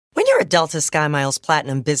a Delta SkyMiles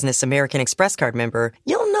Platinum Business American Express card member,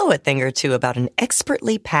 you'll know a thing or two about an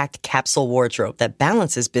expertly packed capsule wardrobe that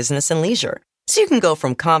balances business and leisure. So you can go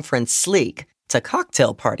from conference sleek to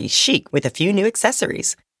cocktail party chic with a few new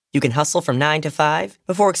accessories. You can hustle from 9 to 5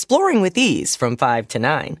 before exploring with ease from 5 to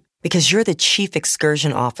 9. Because you're the chief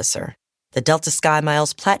excursion officer. The Delta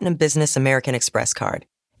SkyMiles Platinum Business American Express card.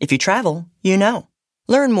 If you travel, you know.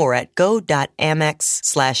 Learn more at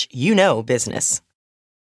go.amex/business.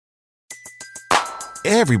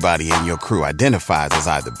 Everybody in your crew identifies as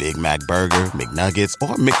either Big Mac Burger, McNuggets,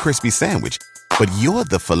 or McCrispy Sandwich. But you're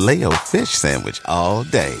the Filet-O-Fish Sandwich all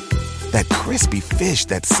day. That crispy fish,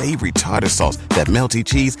 that savory tartar sauce, that melty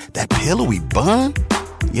cheese, that pillowy bun.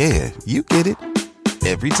 Yeah, you get it.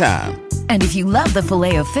 Every time. And if you love the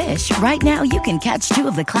Filet-O-Fish, right now you can catch two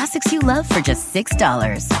of the classics you love for just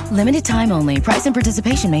 $6. Limited time only. Price and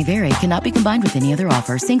participation may vary. Cannot be combined with any other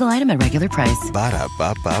offer. Single item at regular price.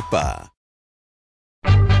 Ba-da-ba-ba-ba.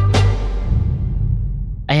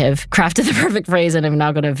 I have crafted the perfect phrase and I'm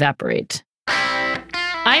now going to evaporate.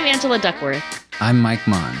 I'm Angela Duckworth. I'm Mike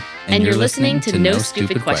Mon. And you're listening to No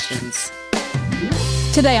Stupid Questions.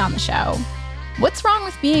 Today on the show, what's wrong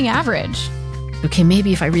with being average? Okay,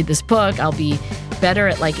 maybe if I read this book, I'll be better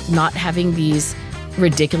at not having these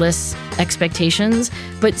ridiculous expectations,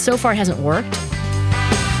 but so far it hasn't worked.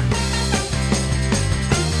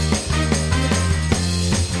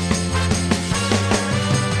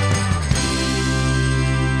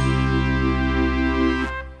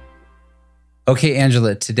 Okay,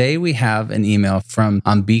 Angela, today we have an email from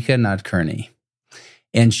Ambika Nadkarni.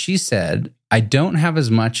 And she said, I don't have as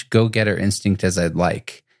much go-getter instinct as I'd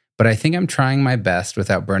like, but I think I'm trying my best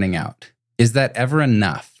without burning out. Is that ever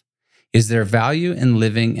enough? Is there value in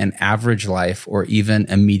living an average life or even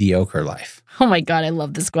a mediocre life? Oh my God, I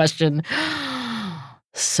love this question.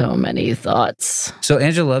 So many thoughts. So,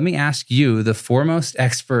 Angela, let me ask you, the foremost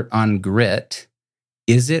expert on grit,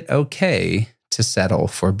 is it okay to settle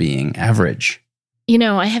for being average? You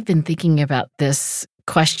know, I have been thinking about this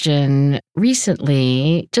question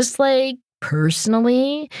recently, just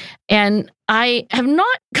personally, and I have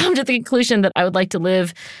not come to the conclusion that I would like to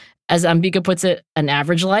live, as Ambika puts it, an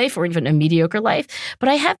average life or even a mediocre life, but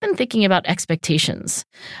I have been thinking about expectations.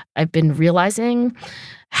 I've been realizing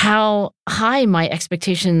how high my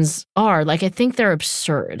expectations are. I think they're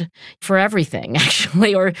absurd for everything,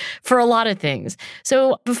 actually, or for a lot of things.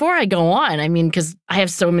 So before I go on, because I have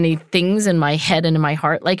so many things in my head and in my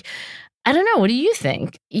heart, I don't know, what do you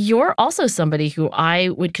think? You're also somebody who I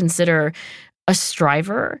would consider a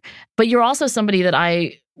striver, but you're also somebody that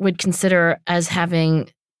I would consider as having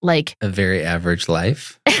a very average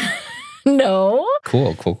life? No.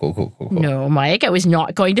 Cool. No, Mike, I was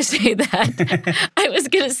not going to say that. I was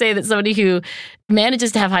going to say that somebody who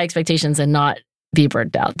manages to have high expectations and not be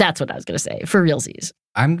burnt out. That's what I was going to say, for realsies.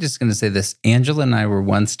 I'm just going to say this. Angela and I were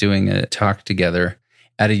once doing a talk together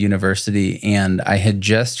at a university, and I had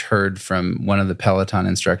just heard from one of the Peloton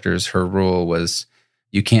instructors, her rule was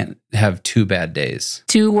you can't have 2 bad days.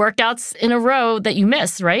 2 workouts in a row that you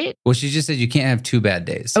miss, right? Well, she just said you can't have 2 bad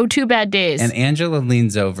days. Oh, 2 bad days. And Angela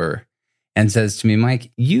leans over and says to me,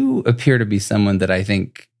 Mike, you appear to be someone that I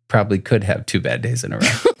think probably could have 2 bad days in a row.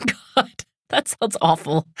 Oh, God, that sounds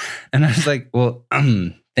awful. And I was like, well,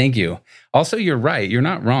 thank you. Also, you're right. You're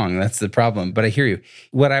not wrong. That's the problem. But I hear you.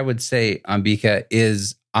 What I would say, Ambika,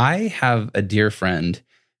 is I have a dear friend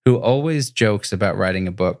who always jokes about writing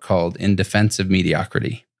a book called In Defense of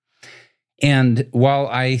Mediocrity. And while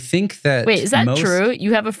I think that... Wait, is that true?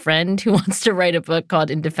 You have a friend who wants to write a book called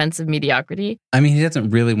In Defense of Mediocrity? He doesn't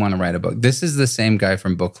really want to write a book. This is the same guy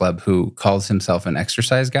from book club who calls himself an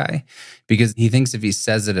exercise guy because he thinks if he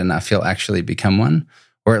says it enough, he'll actually become one,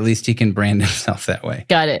 or at least he can brand himself that way.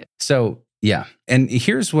 Got it. So, yeah. And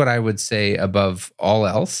here's what I would say above all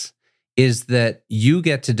else is that you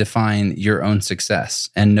get to define your own success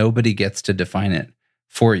and nobody gets to define it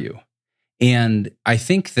for you. And I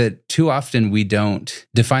think that too often we don't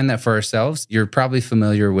define that for ourselves. You're probably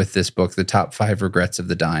familiar with this book, The Top 5 Regrets of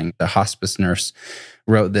the Dying. The hospice nurse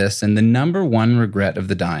wrote this. And the number one regret of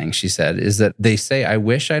the dying, she said, is that they say, I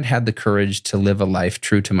wish I'd had the courage to live a life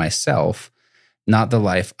true to myself, not the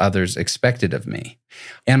life others expected of me.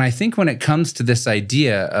 And I think when it comes to this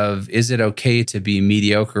idea of, is it okay to be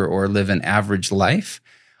mediocre or live an average life?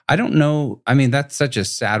 I don't know. That's such a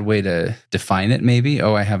sad way to define it, maybe.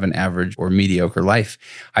 Oh, I have an average or mediocre life.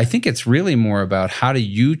 I think it's really more about how do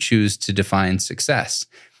you choose to define success?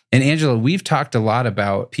 And Angela, we've talked a lot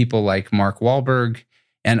about people like Mark Wahlberg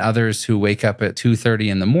and others who wake up at 2:30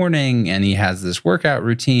 in the morning and he has this workout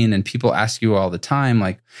routine and people ask you all the time,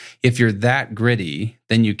 if you're that gritty,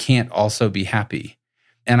 then you can't also be happy.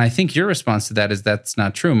 And I think your response to that is that's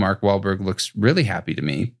not true. Mark Wahlberg looks really happy to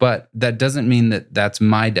me, but that doesn't mean that that's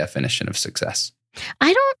my definition of success.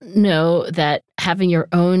 I don't know that having your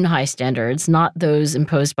own high standards, not those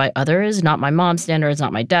imposed by others, not my mom's standards,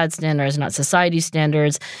 not my dad's standards, not society's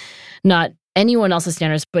standards, not anyone else's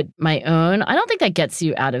standards, but my own, I don't think that gets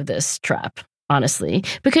you out of this trap, honestly,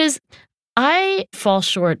 because I fall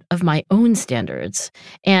short of my own standards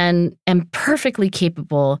and am perfectly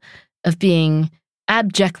capable of being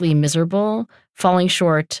abjectly miserable, falling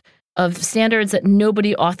short of standards that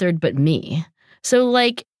nobody authored but me. So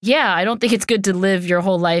yeah, I don't think it's good to live your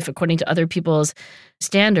whole life according to other people's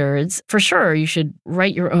standards. For sure, you should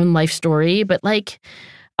write your own life story, but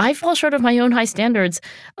I fall short of my own high standards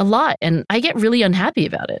a lot, and I get really unhappy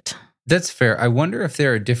about it. That's fair. I wonder if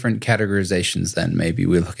there are different categorizations then. Maybe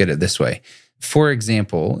we look at it this way. For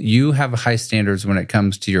example, you have high standards when it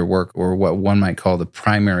comes to your work, or what one might call the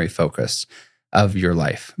primary focus of your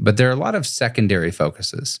life. But there are a lot of secondary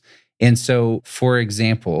focuses. And so, for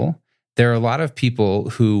example, there are a lot of people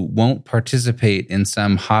who won't participate in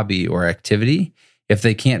some hobby or activity if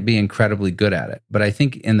they can't be incredibly good at it. But I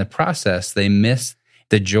think in the process, they miss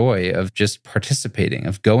the joy of just participating,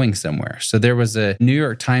 of going somewhere. So there was a New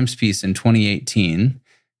York Times piece in 2018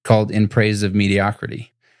 called In Praise of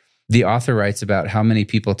Mediocrity. The author writes about how many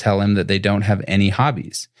people tell him that they don't have any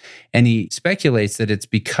hobbies. And he speculates that it's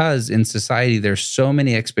because in society, there's so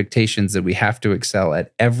many expectations that we have to excel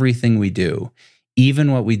at everything we do,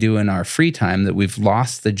 even what we do in our free time, that we've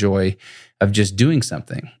lost the joy of just doing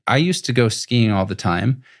something. I used to go skiing all the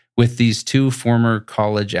time with these two former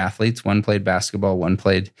college athletes. One played basketball, one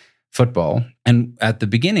played football. And at the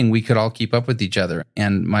beginning, we could all keep up with each other.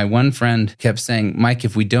 And my one friend kept saying, Mike,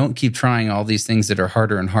 if we don't keep trying all these things that are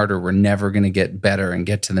harder and harder, we're never going to get better and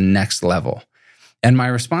get to the next level. And my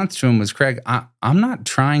response to him was, Craig, I'm not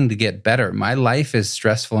trying to get better. My life is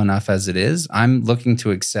stressful enough as it is. I'm looking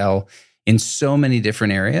to excel in so many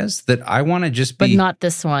different areas that I want to just be. But not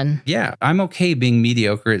this one. Yeah, I'm okay being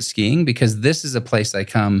mediocre at skiing because this is a place I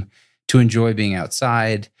come to enjoy being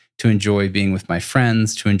outside, to enjoy being with my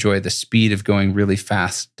friends, to enjoy the speed of going really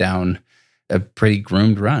fast down a pretty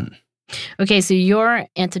groomed run. Okay, so your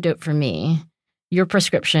antidote for me, your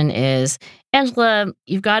prescription is, Angela,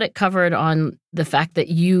 you've got it covered on the fact that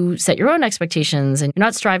you set your own expectations and you're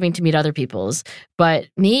not striving to meet other people's. But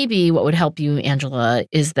maybe what would help you, Angela,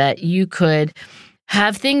 is that you could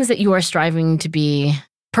have things that you are striving to be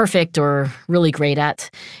perfect or really great at,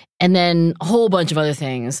 and then a whole bunch of other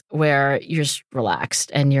things where you're just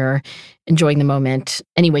relaxed and you're enjoying the moment.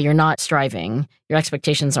 Anyway, you're not striving. Your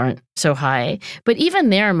expectations aren't so high. But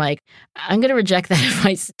even there, Mike, I'm going to reject that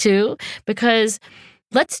advice too, because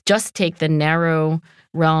let's just take the narrow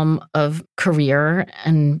realm of career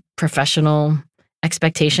and professional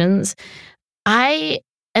expectations. I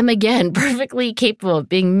am, again, perfectly capable of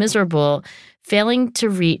being miserable, failing to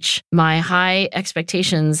reach my high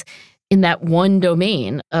expectations in that one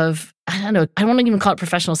domain of, I don't know, I don't want to even call it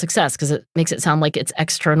professional success because it makes it sound like it's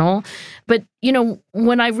external. But,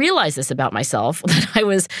 when I realized this about myself, that I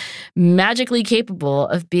was magically capable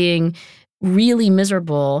of being really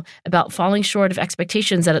miserable about falling short of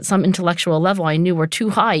expectations that at some intellectual level I knew were too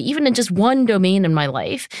high, even in just one domain in my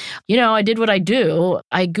life. I did what I do.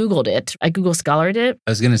 I Googled it. I Google Scholared it.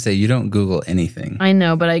 I was going to say, you don't Google anything. I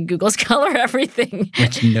know, but I Google Scholar everything.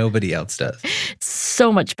 Which nobody else does. It's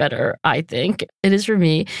so much better, I think. It is for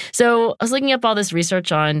me. So I was looking up all this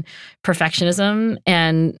research on perfectionism,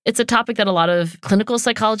 and it's a topic that a lot of clinical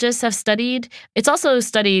psychologists have studied. It's also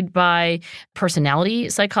studied by personality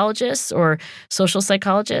psychologists or social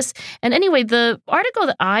psychologists. And anyway, the article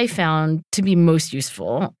that I found to be most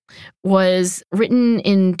useful was written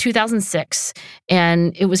in 2006,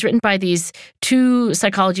 and it was written by these two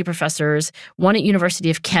psychology professors, one at University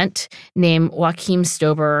of Kent named Joachim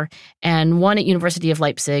Stober, and one at University of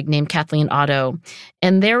Leipzig named Kathleen Otto.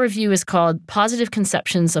 And their review is called Positive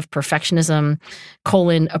Conceptions of Perfectionism,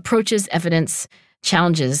 Approaches, Evidence,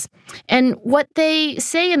 Challenges. And what they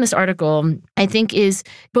say in this article, I think, is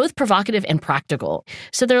both provocative and practical.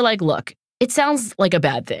 So they're like, look, it sounds like a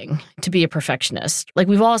bad thing to be a perfectionist. Like,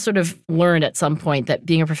 we've all sort of learned at some point that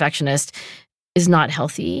being a perfectionist is not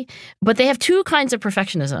healthy. But they have two kinds of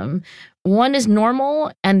perfectionism. One is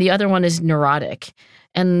normal and the other one is neurotic.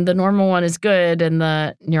 And the normal one is good and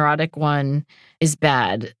the neurotic one is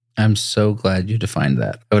bad. I'm so glad you defined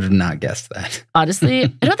that. I would have not guessed that. Honestly,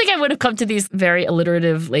 I don't think I would have come to these very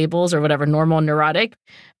alliterative labels or whatever, normal and neurotic.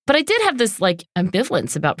 But I did have this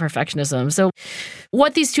ambivalence about perfectionism. So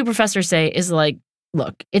what these two professors say is look,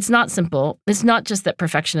 it's not simple. It's not just that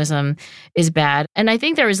perfectionism is bad. And I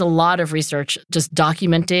think there is a lot of research just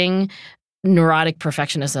documenting neurotic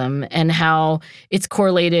perfectionism and how it's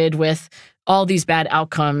correlated with all these bad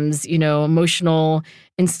outcomes, emotional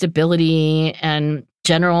instability and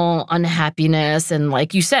general unhappiness. And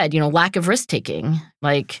like you said, lack of risk taking.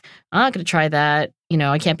 Like, I'm not going to try that.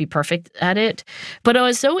 I can't be perfect at it. But I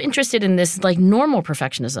was so interested in this like normal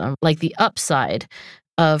perfectionism, like the upside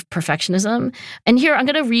of perfectionism. And here I'm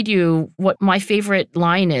going to read you what my favorite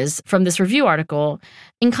line is from this review article.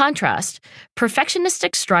 In contrast,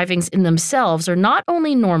 perfectionistic strivings in themselves are not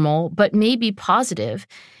only normal, but may be positive.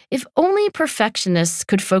 If only perfectionists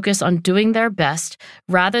could focus on doing their best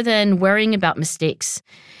rather than worrying about mistakes.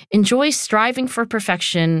 Enjoy striving for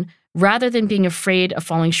perfection rather than being afraid of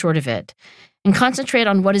falling short of it. And concentrate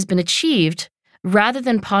on what has been achieved rather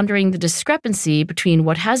than pondering the discrepancy between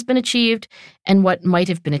what has been achieved and what might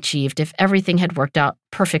have been achieved if everything had worked out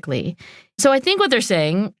perfectly. So I think what they're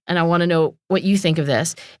saying, and I want to know what you think of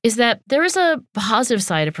this, is that there is a positive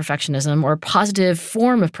side of perfectionism or a positive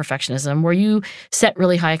form of perfectionism where you set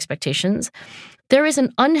really high expectations. There is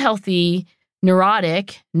an unhealthy,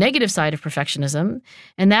 neurotic, negative side of perfectionism,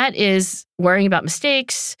 and that is worrying about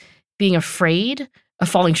mistakes, being afraid of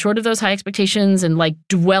falling short of those high expectations and like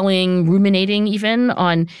dwelling, ruminating even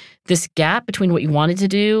on this gap between what you wanted to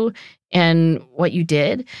do and what you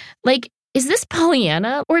did. Like, is this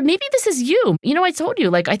Pollyanna? Or maybe this is you. I told you,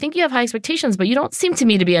 like, I think you have high expectations, but you don't seem to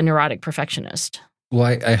me to be a neurotic perfectionist.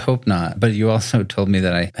 Well, I hope not. But you also told me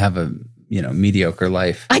that I have a, mediocre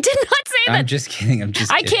life. I did not say that. I'm just kidding.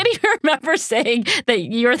 I can't even remember saying that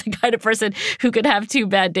you're the kind of person who could have 2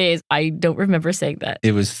 bad days. I don't remember saying that.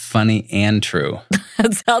 It was funny and true.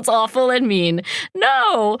 That sounds awful and mean.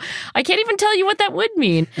 No, I can't even tell you what that would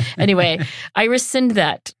mean. Anyway, I rescind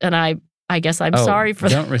that. And I guess I'm sorry for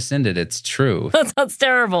that. Don't rescind it. It's true. That sounds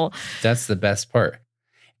terrible. That's the best part.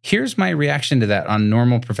 Here's my reaction to that on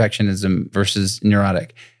normal perfectionism versus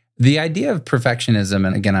neurotic. The idea of perfectionism,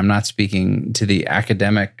 and again, I'm not speaking to the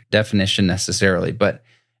academic definition necessarily, but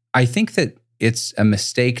I think that it's a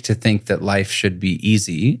mistake to think that life should be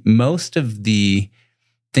easy. Most of the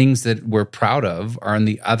things that we're proud of are on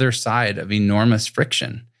the other side of enormous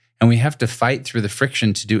friction, and we have to fight through the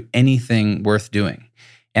friction to do anything worth doing.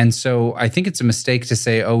 And so I think it's a mistake to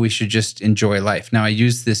say, we should just enjoy life. Now, I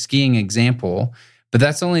use the skiing example, but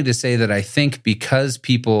that's only to say that I think because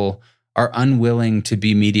people are unwilling to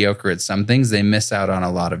be mediocre at some things, they miss out on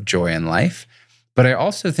a lot of joy in life. But I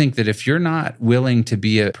also think that if you're not willing to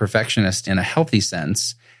be a perfectionist in a healthy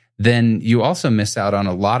sense, then you also miss out on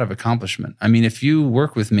a lot of accomplishment. I mean, if you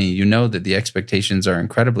work with me, you know that the expectations are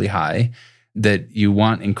incredibly high, that you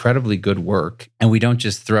want incredibly good work, and we don't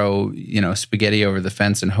just throw, spaghetti over the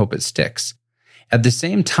fence and hope it sticks. At the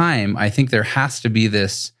same time, I think there has to be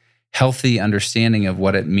this healthy understanding of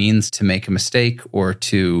what it means to make a mistake or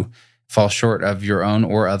to fall short of your own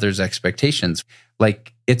or others' expectations.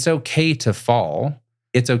 Like, it's okay to fall.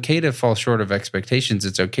 It's okay to fall short of expectations.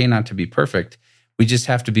 It's okay not to be perfect. We just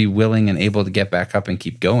have to be willing and able to get back up and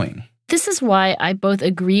keep going. This is why I both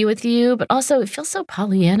agree with you, but also it feels so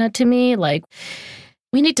Pollyanna to me. Like,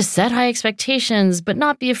 we need to set high expectations, but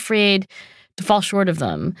not be afraid to fall short of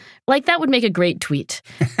them. Like, that would make a great tweet.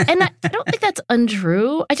 And I don't think that's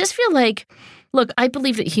untrue. I just feel like, look, I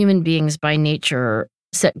believe that human beings by nature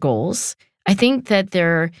set goals. I think that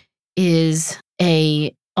there is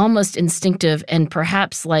a almost instinctive and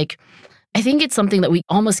perhaps I think it's something that we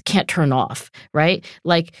almost can't turn off, right?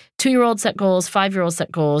 Like 2-year-olds set goals, 5-year-olds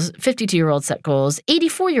set goals, 52-year-olds set goals,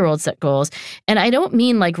 84-year-olds set goals. And I don't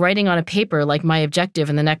mean like writing on a paper like my objective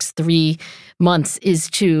in the next 3 months is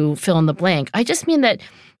to fill in the blank. I just mean that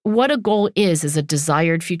what a goal is a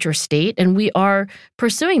desired future state, and we are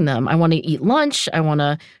pursuing them. I want to eat lunch. I want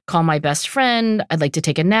to call my best friend. I'd like to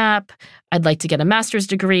take a nap. I'd like to get a master's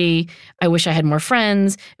degree. I wish I had more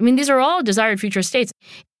friends. I mean, these are all desired future states.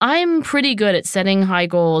 I'm pretty good at setting high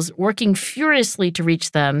goals, working furiously to reach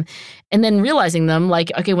them, and then realizing them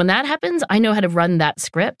like, okay, when that happens, I know how to run that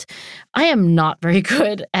script. I am not very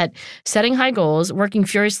good at setting high goals, working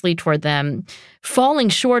furiously toward them, falling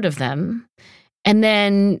short of them, and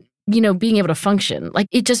then, being able to function. Like,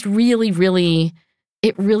 it just really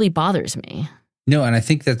bothers me. No, and I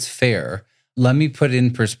think that's fair. Let me put in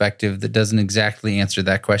perspective that doesn't exactly answer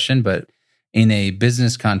that question, but in a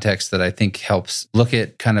business context that I think helps look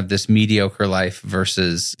at kind of this mediocre life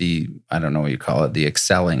versus the, I don't know what you call it, the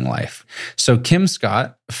excelling life. So Kim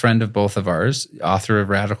Scott, a friend of both of ours, author of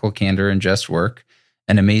Radical Candor and Just Work,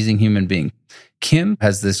 an amazing human being. Kim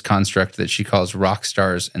has this construct that she calls rock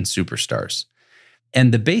stars and superstars.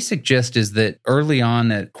 And the basic gist is that early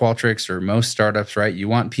on at Qualtrics or most startups, right, you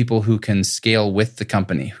want people who can scale with the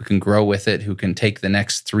company, who can grow with it, who can take the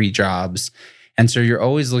next 3 jobs. And so you're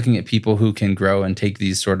always looking at people who can grow and take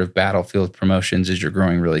these sort of battlefield promotions as you're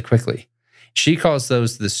growing really quickly. She calls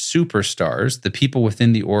those the superstars, the people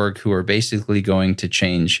within the org who are basically going to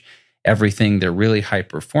change everything. They're really high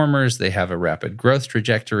performers. They have a rapid growth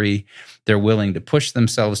trajectory. They're willing to push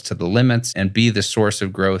themselves to the limits and be the source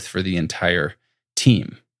of growth for the entire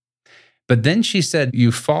team. But then she said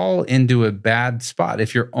you fall into a bad spot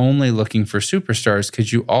if you're only looking for superstars,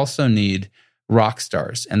 because you also need rock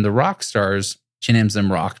stars. And the rock stars, she names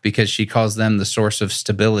them rock because she calls them the source of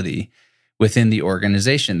stability within the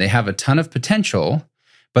organization. They have a ton of potential,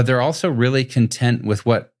 but they're also really content with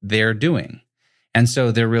what they're doing. And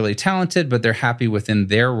so they're really talented, but they're happy within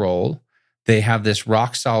their role. They have this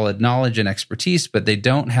rock solid knowledge and expertise, but they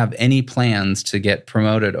don't have any plans to get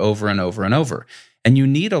promoted over and over and over. And you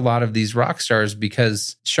need a lot of these rock stars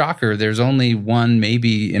because, shocker, there's only one,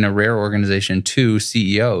 maybe in a rare organization, 2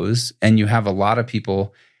 CEOs, and you have a lot of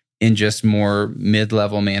people in just more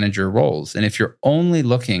mid-level manager roles. And if you're only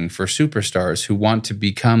looking for superstars who want to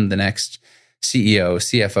become the next CEO,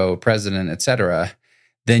 CFO, president, et cetera,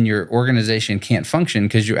 then your organization can't function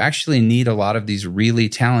because you actually need a lot of these really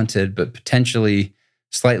talented but potentially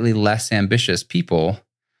slightly less ambitious people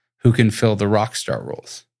who can fill the rock star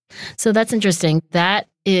roles. So that's interesting. That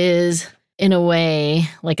is, in a way,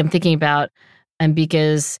 like I'm thinking about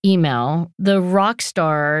Ambika's email, the rock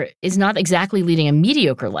star is not exactly leading a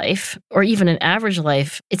mediocre life or even an average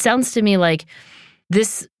life. It sounds to me like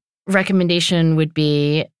this recommendation would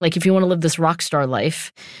be, like, if you want to live this rock star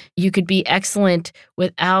life, you could be excellent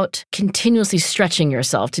without continuously stretching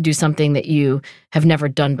yourself to do something that you have never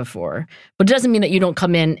done before. But it doesn't mean that you don't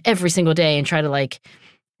come in every single day and try to like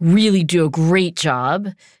really do a great job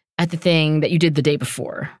at the thing that you did the day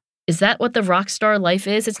before. Is that what the rock star life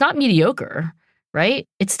is? It's not mediocre, right?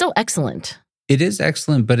 It's still excellent. It is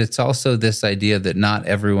excellent, but it's also this idea that not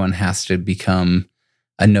everyone has to become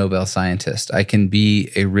a Nobel scientist. I can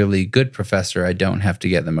be a really good professor. I don't have to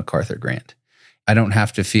get the MacArthur grant. I don't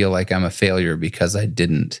have to feel like I'm a failure because I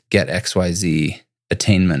didn't get XYZ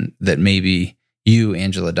attainment that maybe you,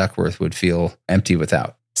 Angela Duckworth, would feel empty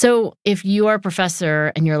without. So if you are a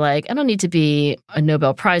professor and you're like, I don't need to be a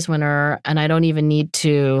Nobel Prize winner and I don't even need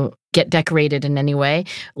to get decorated in any way,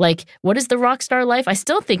 like, what is the rock star life? I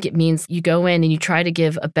still think it means you go in and you try to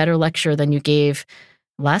give a better lecture than you gave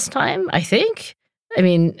last time, I think. I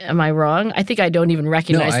mean, am I wrong? I think I don't even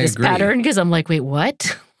recognize this pattern because I'm like, wait,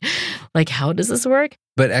 what? Like, how does this work?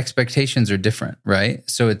 But expectations are different, right?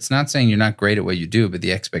 So it's not saying you're not great at what you do, but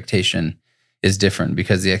the expectation is different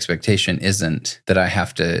because the expectation isn't that I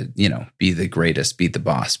have to, be the greatest, be the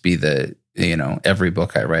boss, be the, every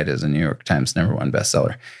book I write is a New York Times #1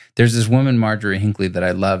 bestseller. There's this woman, Marjorie Hinckley, that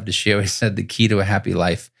I loved. She always said the key to a happy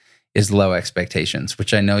life is low expectations,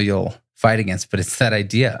 which I know you'll fight against, but it's that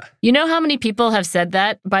idea. You know how many people have said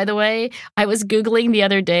that, by the way? I was Googling the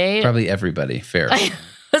other day. Probably everybody, fair. I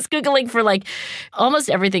was Googling for like almost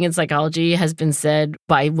everything in psychology has been said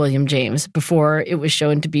by William James before it was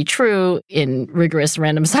shown to be true in rigorous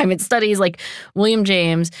random assignment studies. Like William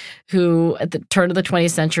James, who at the turn of the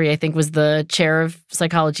 20th century, I think was the chair of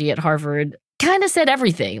psychology at Harvard, kind of said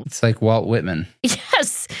everything. It's like Walt Whitman.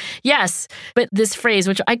 Yes. But this phrase,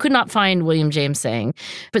 which I could not find William James saying,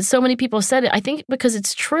 but so many people said it, I think because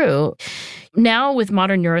it's true. Now with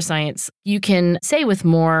modern neuroscience, you can say with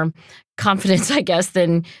more confidence, I guess,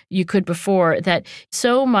 than you could before, that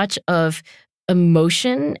so much of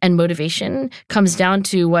emotion and motivation comes down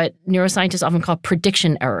to what neuroscientists often call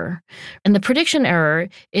prediction error. And the prediction error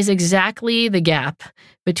is exactly the gap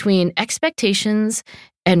between expectations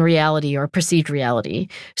and reality or perceived reality.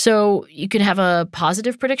 So you could have a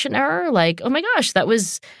positive prediction error, like, oh my gosh, that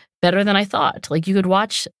was better than I thought. Like you could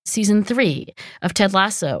watch season 3 of Ted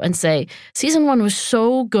Lasso and say, season 1 was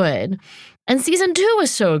so good and season 2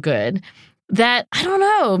 was so good that, I don't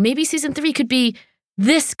know, maybe season 3 could be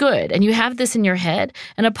this good. And you have this in your head.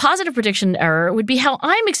 And a positive prediction error would be how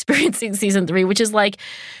I'm experiencing season 3, which is like,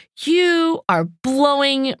 you are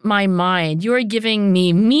blowing my mind. You are giving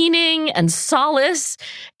me meaning and solace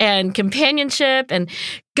and companionship. And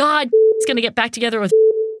God is going to get back together with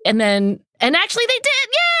and actually they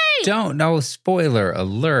did. Yay! No, spoiler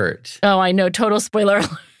alert. Oh, I know. Total spoiler alert.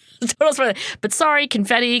 Total spoiler. But sorry,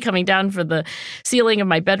 confetti coming down for the ceiling of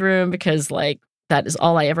my bedroom because that is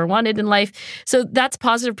all I ever wanted in life. So that's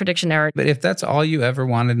positive prediction error. But if that's all you ever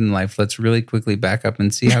wanted in life, let's really quickly back up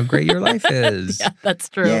and see how great your life is. Yeah, that's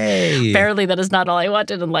true. Yay. Apparently, that is not all I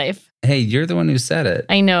wanted in life. Hey, you're the one who said it.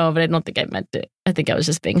 I know, but I don't think I meant it. I think I was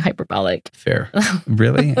just being hyperbolic. Fair.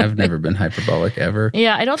 Really? I've never been hyperbolic ever.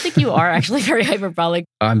 Yeah, I don't think you are actually very hyperbolic.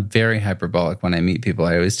 I'm very hyperbolic when I meet people.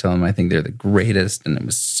 I always tell them I think they're the greatest and it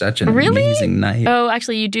was such an amazing night. Oh,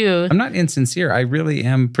 actually you do. I'm not insincere. I really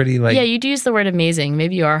am pretty like... Yeah, you do use the word amazing.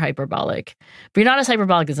 Maybe you are hyperbolic. But you're not as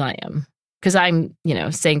hyperbolic as I am. Because I'm,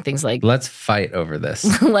 saying things like... Let's fight over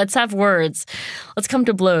this. Let's have words. Let's come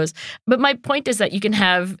to blows. But my point is that you can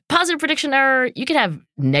have positive prediction error. You can have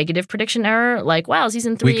negative prediction error. Like, wow,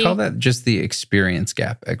 season 3... We call that just the experience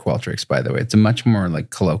gap at Qualtrics, by the way. It's a much more like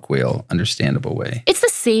colloquial, understandable way. It's the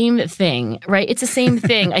same thing, right? It's the same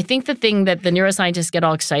thing. I think the thing that the neuroscientists get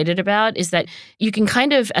all excited about is that you can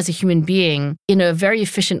kind of, as a human being, in a very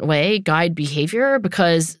efficient way, guide behavior,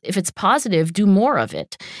 because if it's positive, do more of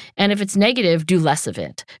it. And if it's negative, do less of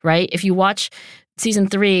it, right? If you watch season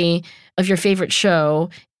 3 of your favorite show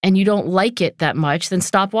and you don't like it that much, then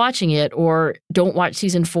stop watching it or don't watch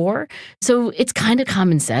season 4. So it's kind of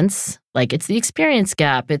common sense. Like, it's the experience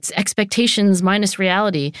gap. It's expectations minus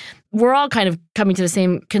reality. We're all kind of coming to the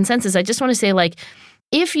same consensus. I just want to say, like,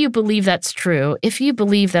 if you believe that's true, if you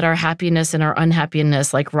believe that our happiness and our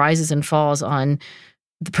unhappiness like rises and falls on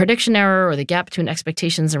the prediction error or the gap between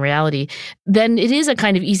expectations and reality, then it is a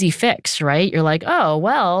kind of easy fix, right? You're like, oh,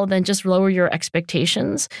 well, then just lower your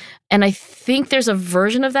expectations. And I think there's a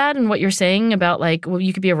version of that in what you're saying about like, well,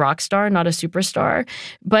 you could be a rock star, not a superstar.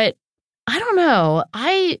 But I don't know.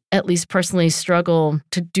 I, at least personally, struggle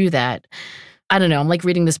to do that. I don't know. I'm like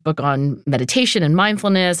reading this book on meditation and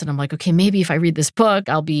mindfulness. And I'm like, okay, maybe if I read this book,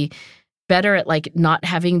 I'll be better at like not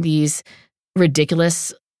having these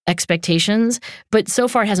ridiculous expectations, but so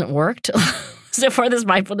far it hasn't worked. So far, this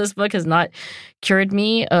mindfulness book has not cured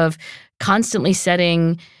me of constantly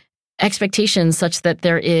setting expectations such that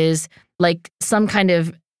there is like some kind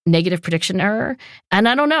of negative prediction error. And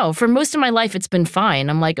I don't know, for most of my life, it's been fine.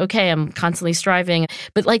 I'm like, okay, I'm constantly striving.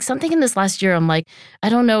 But like something in this last year, I'm like, I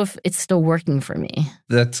don't know if it's still working for me.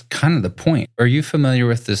 That's kind of the point. Are you familiar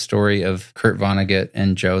with the story of Kurt Vonnegut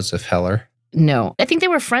and Joseph Heller? No. I think they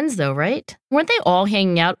were friends though, right? Weren't they all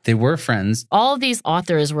hanging out? They were friends. All of these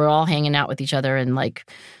authors were all hanging out with each other and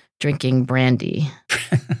like drinking brandy,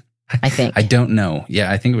 I think. I don't know.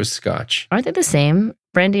 Yeah, I think it was scotch. Aren't they the same?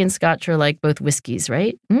 Brandy and scotch are like both whiskeys,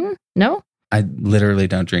 right? No? I literally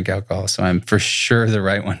don't drink alcohol, so I'm for sure the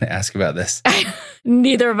right one to ask about this.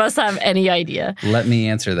 Neither of us have any idea. Let me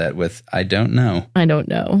answer that with, I don't know. I don't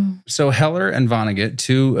know. So Heller and Vonnegut,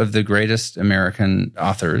 two of the greatest American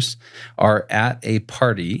authors, are at a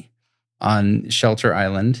party on Shelter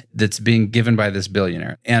Island that's being given by this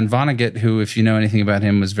billionaire. And Vonnegut, who, if you know anything about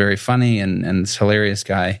him, was very funny and this hilarious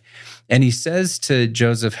guy. And he says to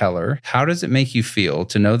Joseph Heller, how does it make you feel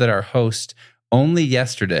to know that our host only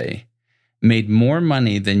yesterday made more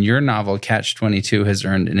money than your novel Catch-22 has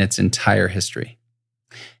earned in its entire history?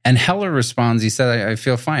 And Heller responds, he said, I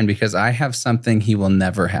feel fine because I have something he will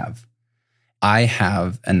never have. I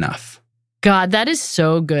have enough. God, that is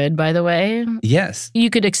so good, by the way. Yes. You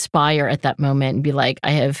could expire at that moment and be like,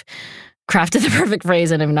 I have crafted the perfect phrase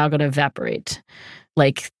and I'm now going to evaporate.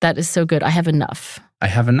 Like, that is so good. I have enough. I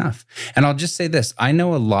have enough. And I'll just say this. I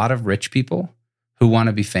know a lot of rich people who want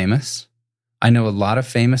to be famous. I know a lot of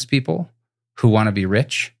famous people who want to be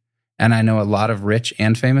rich. And I know a lot of rich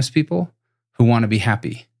and famous people who want to be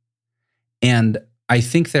happy. And I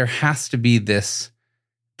think there has to be this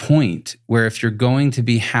point where if you're going to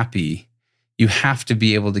be happy, you have to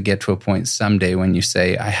be able to get to a point someday when you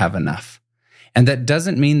say, I have enough. And that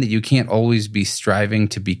doesn't mean that you can't always be striving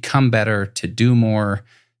to become better, to do more,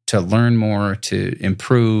 to learn more, to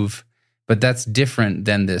improve. But that's different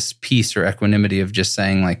than this peace or equanimity of just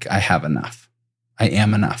saying, like, I have enough. I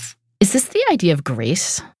am enough. Is this the idea of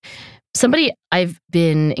grace? Somebody I've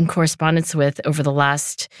been in correspondence with over the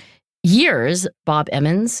last years, Bob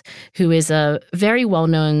Emmons, who is a very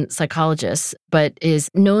well-known psychologist, but is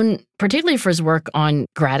known particularly for his work on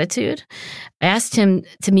gratitude. I asked him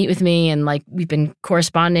to meet with me and like we've been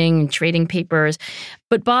corresponding and trading papers.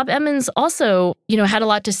 But Bob Emmons also, had a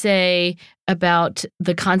lot to say about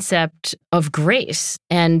the concept of grace.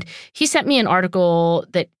 And he sent me an article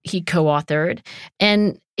that he co-authored.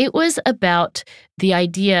 And it was about the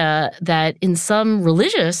idea that in some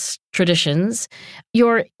religious traditions,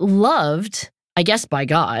 you're loved, I guess, by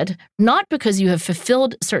God, not because you have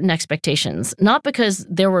fulfilled certain expectations, not because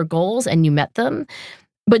there were goals and you met them,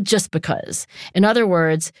 but just because. In other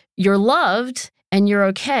words, you're loved and you're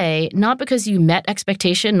okay, not because you met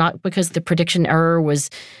expectation, not because the prediction error was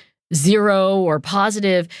 0 or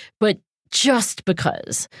positive, but just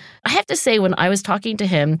because. I have to say, when I was talking to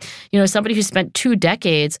him, somebody who spent 2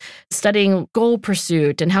 decades studying goal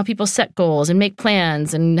pursuit and how people set goals and make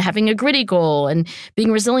plans and having a gritty goal and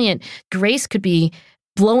being resilient, grace could be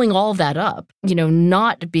blowing all of that up,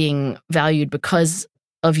 not being valued because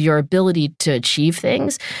of your ability to achieve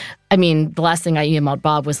things. I mean, the last thing I emailed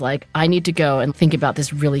Bob was like, I need to go and think about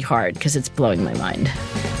this really hard because it's blowing my mind.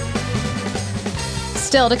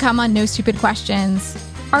 Still to come on No Stupid Questions.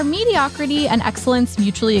 Are mediocrity and excellence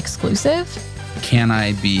mutually exclusive? Can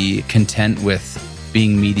I be content with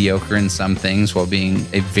being mediocre in some things while being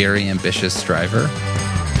a very ambitious striver?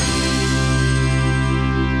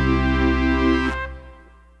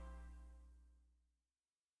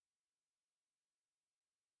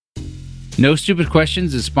 No Stupid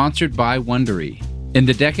Questions is sponsored by Wondery. In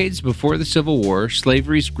the decades before the Civil War,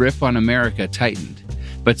 slavery's grip on America tightened.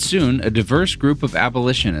 But soon, a diverse group of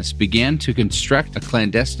abolitionists began to construct a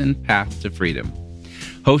clandestine path to freedom.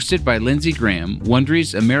 Hosted by Lindsey Graham,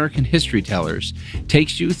 Wondery's American History Tellers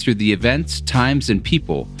takes you through the events, times, and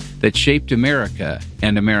people that shaped America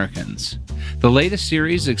and Americans. The latest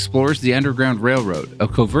series explores the Underground Railroad, a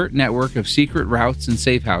covert network of secret routes and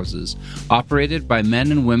safe houses operated by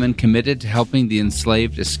men and women committed to helping the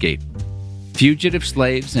enslaved escape. Fugitive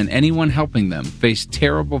slaves and anyone helping them face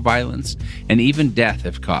terrible violence and even death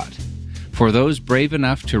if caught. For those brave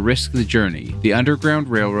enough to risk the journey, the Underground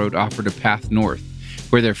Railroad offered a path north,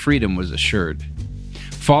 where their freedom was assured.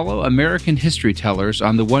 Follow American History Tellers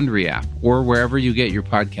on the Wondery app or wherever you get your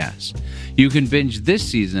podcasts. You can binge this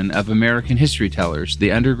season of American History Tellers,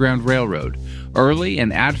 The Underground Railroad, early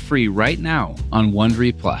and ad-free right now on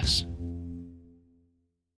Wondery Plus.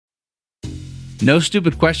 No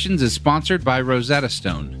Stupid Questions is sponsored by Rosetta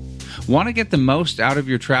Stone. Want to get the most out of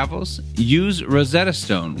your travels? Use Rosetta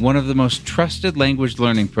Stone, one of the most trusted language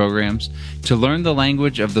learning programs, to learn the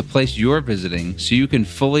language of the place you're visiting so you can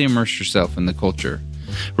fully immerse yourself in the culture.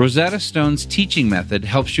 Rosetta Stone's teaching method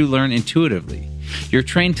helps you learn intuitively. You're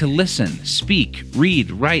trained to listen, speak, read,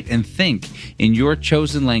 write, and think in your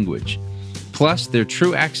chosen language. Plus, their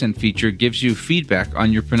True Accent feature gives you feedback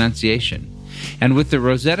on your pronunciation. And with the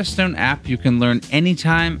Rosetta Stone app, you can learn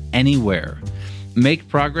anytime, anywhere. Make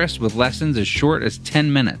progress with lessons as short as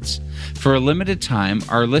 10 minutes. For a limited time,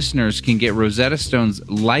 our listeners can get Rosetta Stone's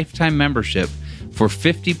lifetime membership for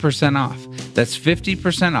 50% off. That's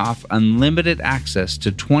 50% off unlimited access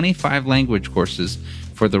to 25 language courses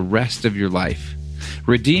for the rest of your life.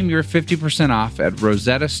 Redeem your 50% off at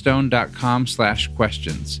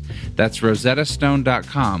rosettastone.com/questions. That's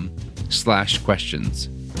rosettastone.com/questions.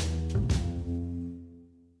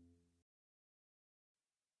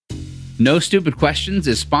 No Stupid Questions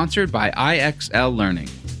is sponsored by IXL Learning.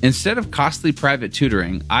 Instead of costly private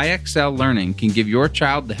tutoring, IXL Learning can give your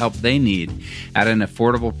child the help they need at an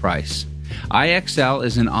affordable price. IXL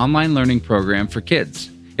is an online learning program for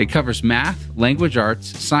kids. It covers math, language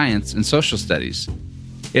arts, science, and social studies.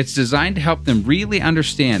 It's designed to help them really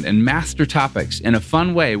understand and master topics in a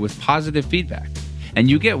fun way with positive feedback. And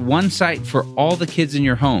you get one site for all the kids in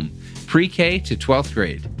your home, pre-K to 12th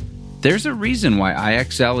grade. There's a reason why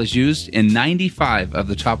IXL is used in 95 of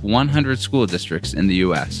the top 100 school districts in the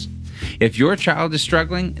U.S. If your child is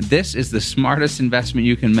struggling, this is the smartest investment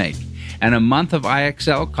you can make, and a month of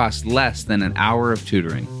IXL costs less than an hour of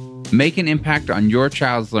tutoring. Make an impact on your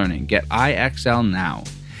child's learning. Get IXL now.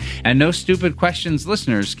 And No Stupid Questions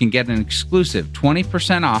listeners can get an exclusive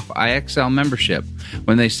 20% off IXL membership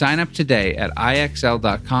when they sign up today at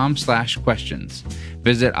IXL.com/questions.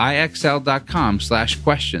 Visit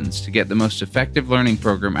IXL.com/questions to get the most effective learning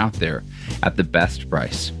program out there at the best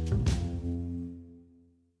price.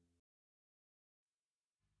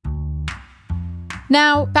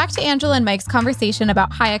 Now, back to Angela and Mike's conversation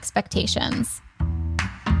about high expectations.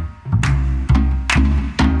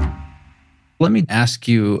 Let me ask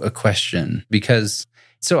you a question because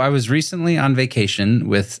I was recently on vacation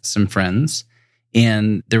with some friends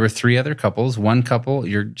and there were 3 other couples. One couple,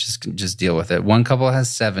 you're just deal with it. One couple has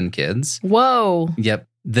 7 kids. Whoa. Yep.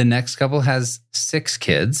 The next couple has 6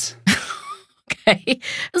 kids. Okay.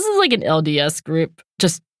 This is like an LDS group,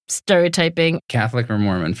 just stereotyping. Catholic or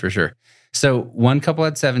Mormon for sure. So one couple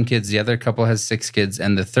had 7 kids, the other couple has 6 kids,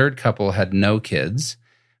 and the third couple had no kids,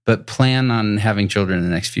 but plan on having children in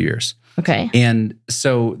the next few years. Okay. And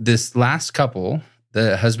so this last couple,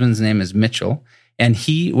 the husband's name is Mitchell, and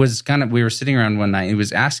he was we were sitting around one night, he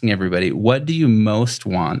was asking everybody, what do you most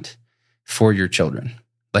want for your children?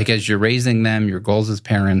 Like as you're raising them, your goals as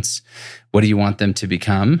parents, what do you want them to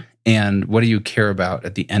become? And what do you care about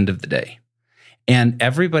at the end of the day? And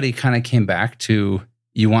everybody kind of came back to,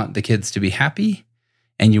 you want the kids to be happy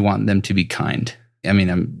and you want them to be kind. I mean,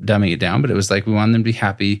 I'm dumbing it down, but it was like we wanted them to be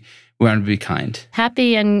happy. We wanted them to be kind.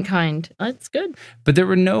 Happy and kind. That's good. But there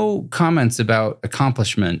were no comments about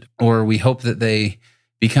accomplishment, or we hope that they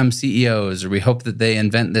become CEOs, or we hope that they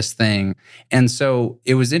invent this thing. And so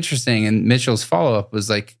it was interesting. And Mitchell's follow-up was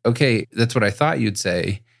like, okay, that's what I thought you'd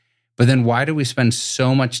say. But then why do we spend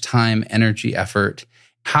so much time, energy, effort?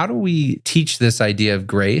 How do we teach this idea of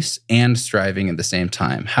grace and striving at the same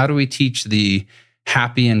time? How do we teach the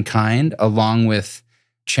happy and kind along with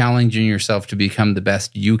challenging yourself to become the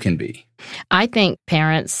best you can be? I think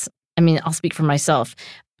parents, I mean, I'll speak for myself.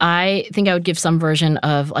 I think I would give some version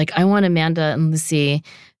of like, I want Amanda and Lucy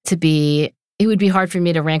to be, it would be hard for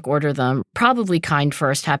me to rank order them. Probably kind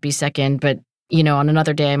first, happy second. But, on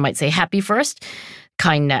another day, I might say happy first,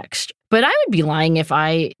 kind next. But I would be lying if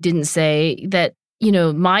I didn't say that,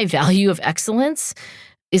 my value of excellence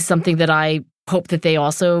is something that I hope that they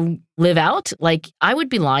also live out. Like, I would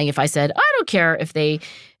be lying if I said, I don't care if they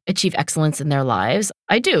achieve excellence in their lives.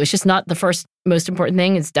 I do. It's just not the first most important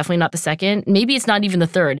thing. It's definitely not the second. Maybe it's not even the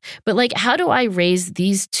third. But like, how do I raise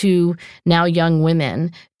these two now young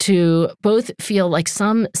women to both feel like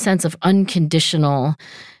some sense of unconditional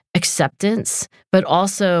acceptance, but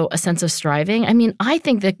also a sense of striving? I mean, I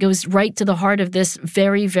think that goes right to the heart of this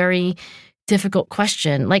very, very difficult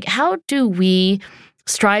question. Like, how do we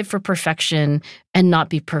strive for perfection and not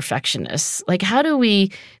be perfectionists? Like, how do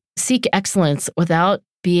we seek excellence without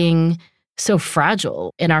being so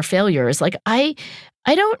fragile in our failures? Like, I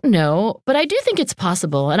don't know, but I do think it's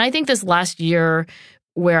possible. And I think this last year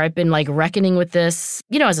where I've been like reckoning with this,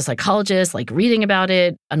 as a psychologist, like reading about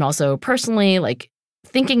it, and also personally, like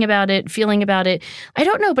thinking about it, feeling about it, I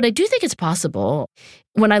don't know, but I do think it's possible.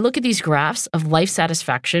 When I look at these graphs of life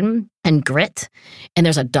satisfaction and grit, and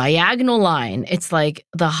there's a diagonal line, it's like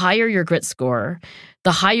the higher your grit score,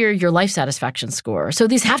 the higher your life satisfaction score. So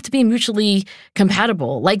these have to be mutually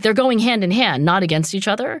compatible, like they're going hand in hand, not against each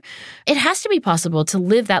other. It has to be possible to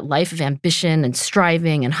live that life of ambition and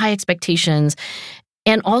striving and high expectations,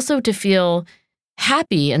 and also to feel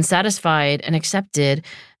happy and satisfied and accepted.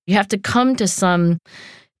 You have to come to some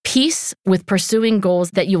peace with pursuing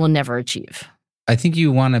goals that you will never achieve. I think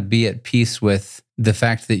you want to be at peace with the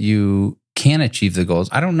fact that you can achieve the goals.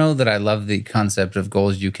 I don't know that I love the concept of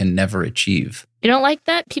goals you can never achieve. You don't like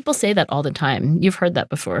that? People say that all the time. You've heard that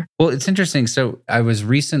before. Well, it's interesting. So I was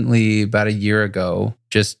recently, about a year ago,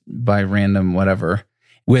 just by random whatever,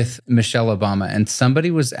 with Michelle Obama, and somebody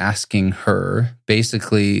was asking her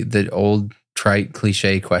basically the old trite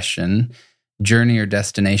cliche question, journey or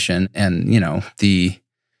destination. And, the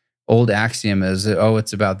old axiom is,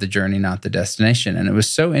 it's about the journey, not the destination. And it was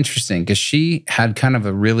so interesting because she had kind of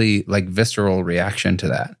a really like visceral reaction to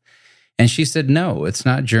that. And she said, no, it's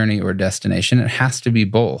not journey or destination. It has to be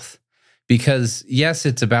both. Because yes,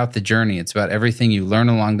 it's about the journey. It's about everything you learn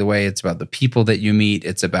along the way. It's about the people that you meet.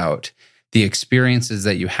 It's about the experiences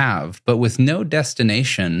that you have. But with no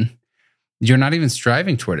destination, you're not even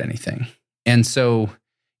striving toward anything. And so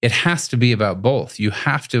it has to be about both. You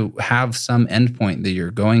have to have some endpoint that you're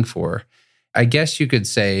going for. I guess you could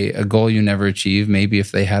say a goal you never achieve. Maybe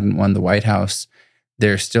if they hadn't won the White House,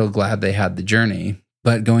 they're still glad they had the journey.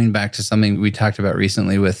 But going back to something we talked about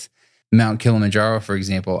recently with Mount Kilimanjaro, for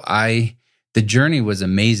example, the journey was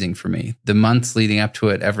amazing for me. The months leading up to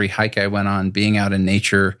it, every hike I went on, being out in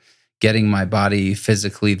nature, getting my body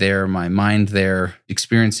physically there, my mind there,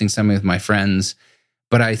 experiencing something with my friends.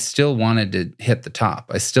 But I still wanted to hit the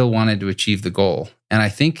top. I still wanted to achieve the goal. And I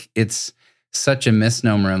think it's such a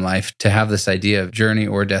misnomer in life to have this idea of journey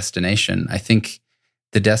or destination. I think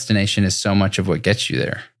the destination is so much of what gets you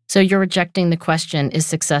there. So you're rejecting the question, is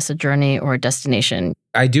success a journey or a destination?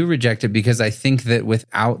 I do reject it because I think that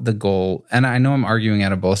without the goal, and I know I'm arguing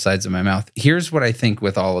out of both sides of my mouth. Here's what I think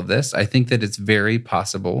with all of this. I think that it's very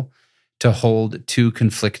possible to hold two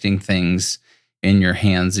conflicting things in your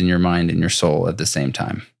hands, in your mind, in your soul at the same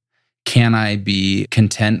time. Can I be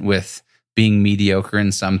content with being mediocre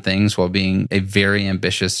in some things while being a very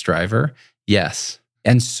ambitious striver? Yes.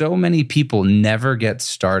 And so many people never get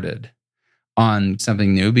started on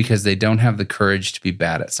something new because they don't have the courage to be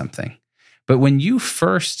bad at something. But when you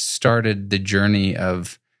first started the journey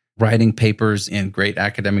of writing papers in great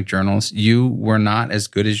academic journals, you were not as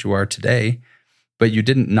good as you are today, but you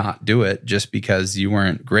didn't not do it just because you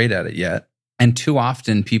weren't great at it yet. And too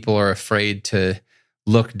often people are afraid to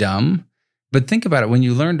look dumb. But think about it. When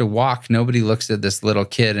you learn to walk, nobody looks at this little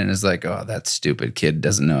kid and is like, oh, that stupid kid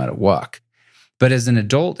doesn't know how to walk. But as an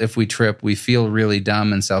adult, if we trip, we feel really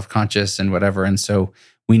dumb and self-conscious and whatever. And so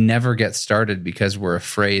we never get started because we're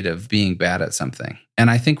afraid of being bad at something.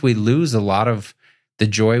 And I think we lose a lot of the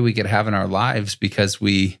joy we could have in our lives because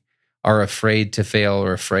we are afraid to fail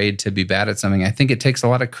or afraid to be bad at something. I think it takes a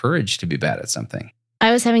lot of courage to be bad at something.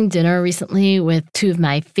 I was having dinner recently with two of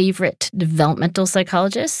my favorite developmental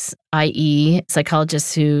psychologists, i.e.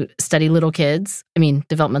 psychologists who study little kids. I mean,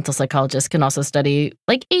 developmental psychologists can also study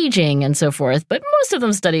like aging and so forth, but most of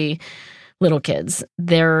them study little kids.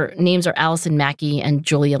 Their names are Allison Mackey and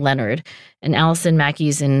Julia Leonard. And Allison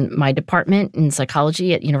Mackey's in my department in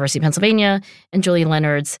psychology at University of Pennsylvania, and Julia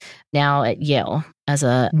Leonard's now at Yale as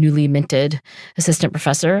a newly minted assistant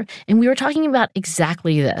professor. And we were talking about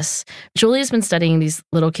exactly this. Julia's been studying these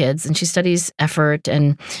little kids, and she studies effort,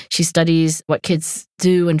 and she studies what kids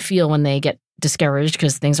do and feel when they get discouraged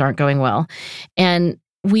because things aren't going well. And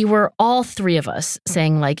we were all three of us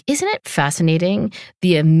saying, like, isn't it fascinating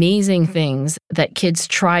the amazing things that kids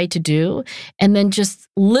try to do and then just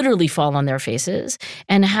literally fall on their faces,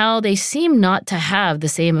 and how they seem not to have the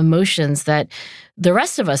same emotions that the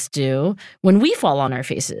rest of us do when we fall on our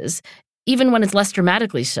faces, even when it's less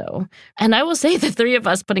dramatically so. And I will say the three of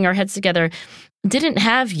us putting our heads together didn't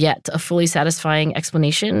have yet a fully satisfying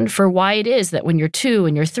explanation for why it is that when you're 2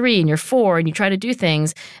 and you're 3 and you're 4 and you try to do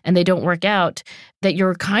things and they don't work out, that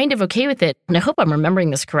you're kind of okay with it. And I hope I'm remembering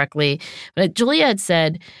this correctly. But Julia had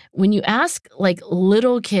said, when you ask like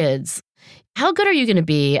little kids, how good are you going to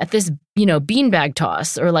be at this, beanbag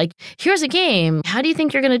toss? Or like, here's a game. How do you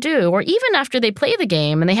think you're going to do? Or even after they play the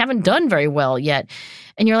game and they haven't done very well yet.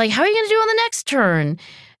 And you're like, how are you going to do on the next turn?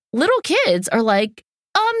 Little kids are like,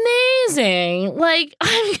 amazing. Like,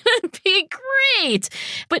 I'm going to be great.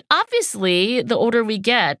 But obviously, the older we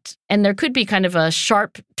get, and there could be kind of a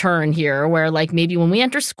sharp turn here where like maybe when we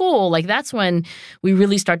enter school, like that's when we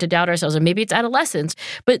really start to doubt ourselves, or maybe it's adolescence.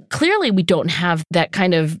 But clearly we don't have that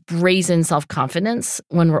kind of brazen self-confidence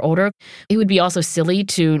when we're older. It would be also silly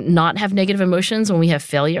to not have negative emotions when we have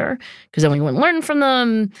failure, because then we wouldn't learn from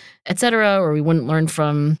them, et cetera, or we wouldn't learn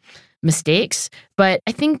from mistakes. But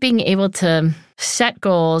I think being able to set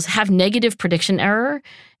goals, have negative prediction error,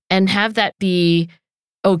 and have that be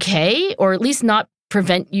okay, or at least not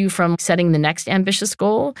prevent you from setting the next ambitious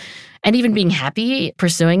goal and even being happy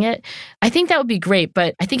pursuing it, I think that would be great.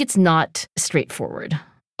 But I think it's not straightforward.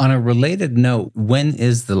 On a related note, when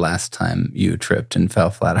is the last time you tripped and fell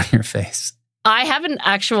flat on your face? I have an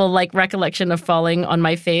actual recollection of falling on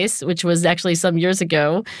my face, which was actually some years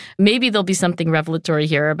ago. Maybe there'll be something revelatory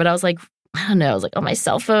here, but I was like, I don't know, I was like on my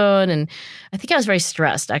cell phone, and I think I was very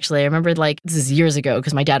stressed, actually. I remember this is years ago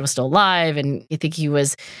because my dad was still alive, and I think he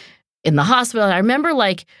was in the hospital. And I remember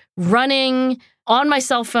running on my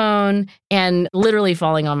cell phone and literally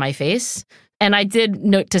falling on my face. And I did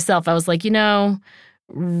note to self, I was like,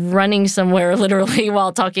 running somewhere literally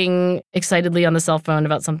while talking excitedly on the cell phone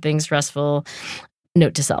about something stressful.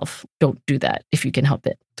 Note to self, don't do that if you can help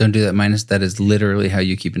it. Don't do that. Minus that is literally how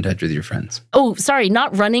you keep in touch with your friends. Oh, sorry,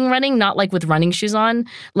 not running, not like with running shoes on,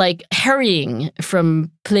 like hurrying from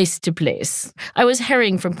place to place. I was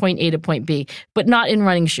hurrying from point A to point B, but not in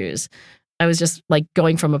running shoes. I was just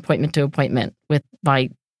going from appointment to appointment with my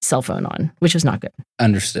cell phone on, which was not good.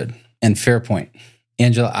 Understood. And fair point.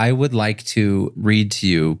 Angela, I would like to read to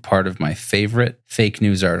you part of my favorite fake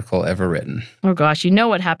news article ever written. Oh gosh, you know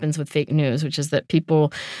what happens with fake news, which is that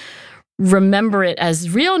people remember it as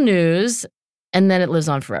real news and then it lives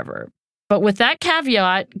on forever. But with that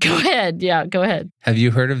caveat, go ahead. Yeah, go ahead. Have you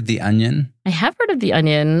heard of The Onion? I have heard of The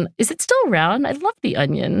Onion. Is it still around? I love The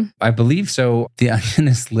Onion. I believe so. The Onion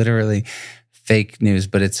is literally fake news,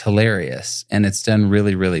 but it's hilarious and it's done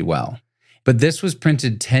really, really well. But this was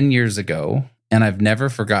printed 10 years ago. And I've never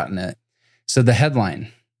forgotten it. So the headline,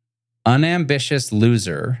 unambitious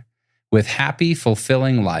loser with happy,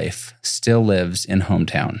 fulfilling life still lives in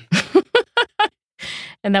hometown.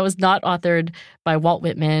 And that was not authored by Walt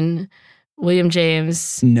Whitman, William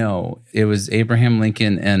James. No, it was Abraham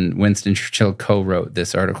Lincoln and Winston Churchill co-wrote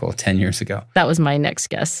this article 10 years ago. That was my next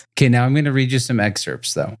guess. Okay, now I'm going to read you some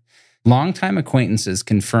excerpts, though. Longtime acquaintances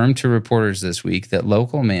confirmed to reporters this week that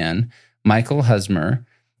local man Michael Husmer,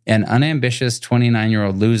 an unambitious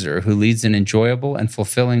 29-year-old loser who leads an enjoyable and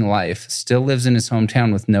fulfilling life, still lives in his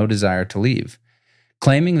hometown with no desire to leave.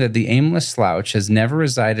 Claiming that the aimless slouch has never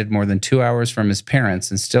resided more than 2 hours from his parents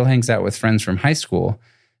and still hangs out with friends from high school,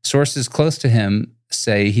 sources close to him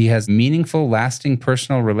say he has meaningful, lasting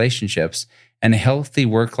personal relationships and a healthy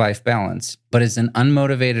work-life balance, but is an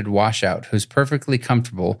unmotivated washout who's perfectly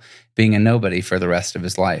comfortable being a nobody for the rest of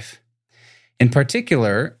his life. In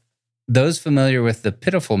particular, those familiar with the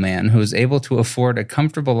pitiful man who is able to afford a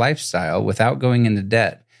comfortable lifestyle without going into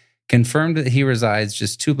debt confirmed that he resides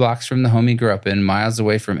just 2 blocks from the home he grew up in, miles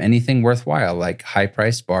away from anything worthwhile like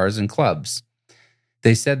high-priced bars and clubs.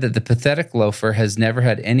 They said that the pathetic loafer has never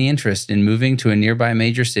had any interest in moving to a nearby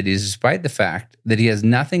major city, despite the fact that he has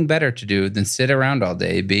nothing better to do than sit around all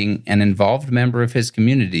day, being an involved member of his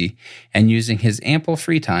community and using his ample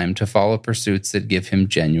free time to follow pursuits that give him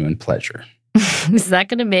genuine pleasure. Is that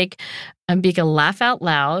going to make Ambika laugh out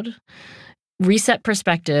loud, reset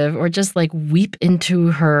perspective, or just like weep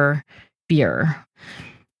into her beer?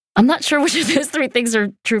 I'm not sure which of those three things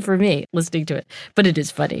are true for me listening to it, but it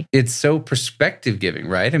is funny. It's so perspective giving,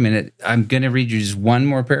 right? I mean, I'm going to read you just one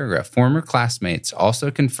more paragraph. Former classmates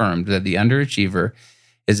also confirmed that the underachiever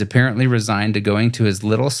is apparently resigned to going to his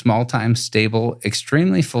little, small-time, stable,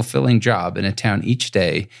 extremely fulfilling job in a town each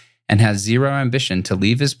day and has zero ambition to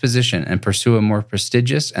leave his position and pursue a more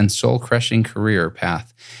prestigious and soul-crushing career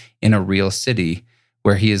path in a real city,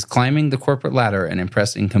 where he is climbing the corporate ladder and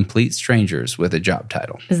impressing complete strangers with a job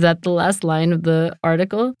title. Is that the last line of the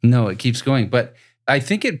article? No, it keeps going. But I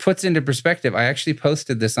think it puts into perspective. I actually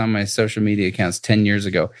posted this on my social media accounts 10 years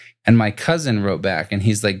ago, and my cousin wrote back, and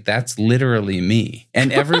he's like, that's literally me.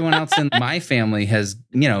 And everyone else in my family has,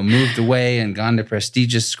 moved away and gone to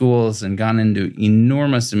prestigious schools and gone into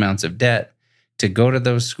enormous amounts of debt to go to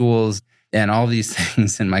those schools and all these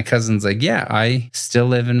things. And my cousin's like, yeah, I still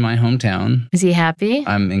live in my hometown. Is he happy?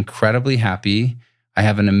 I'm incredibly happy. I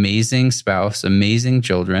have an amazing spouse, amazing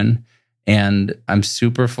children, and I'm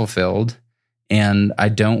super fulfilled. And I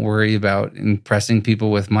don't worry about impressing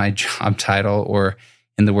people with my job title or,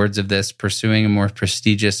 in the words of this, pursuing a more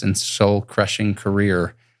prestigious and soul-crushing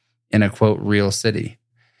career in a, quote, real city.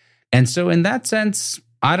 And so in that sense,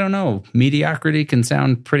 I don't know. Mediocrity can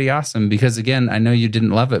sound pretty awesome because, again, I know you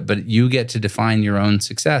didn't love it, but you get to define your own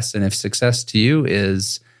success. And if success to you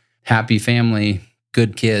is happy family,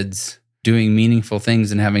 good kids, doing meaningful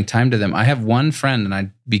things and having time to them. I have one friend, and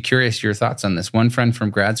I'd be curious your thoughts on this. One friend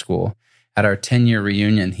from grad school at our 10-year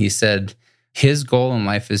reunion, he said his goal in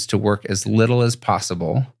life is to work as little as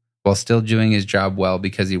possible while still doing his job well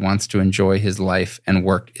because he wants to enjoy his life and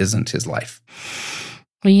work isn't his life.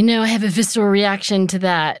 Well, I have a visceral reaction to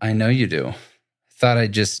that. I know you do. Thought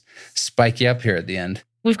I'd just spike you up here at the end.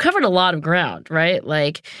 We've covered a lot of ground, right?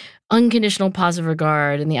 Like unconditional positive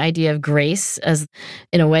regard and the idea of grace as,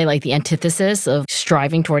 in a way, like the antithesis of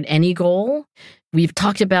striving toward any goal. We've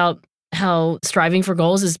talked about how striving for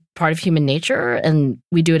goals is part of human nature and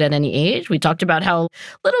we do it at any age. We talked about how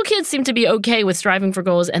little kids seem to be okay with striving for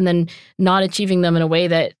goals and then not achieving them in a way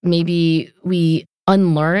that maybe we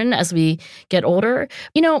unlearn as we get older.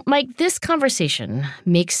 Mike, this conversation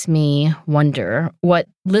makes me wonder what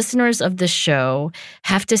listeners of this show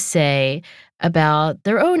have to say about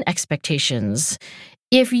their own expectations.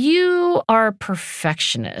 If you are a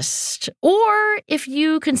perfectionist, or if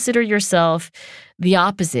you consider yourself the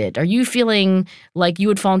opposite, are you feeling like you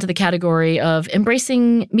would fall into the category of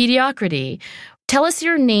embracing mediocrity? Tell us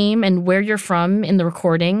your name and where you're from in the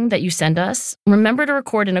recording that you send us. Remember to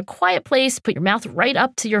record in a quiet place, put your mouth right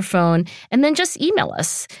up to your phone, and then just email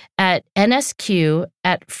us at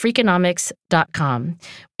nsq@freakonomics.com.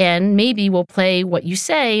 And maybe we'll play what you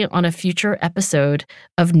say on a future episode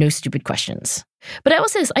of No Stupid Questions. But I will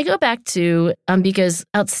say this, I go back to Ambika's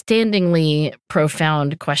outstandingly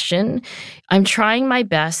profound question. I'm trying my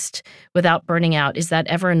best without burning out. Is that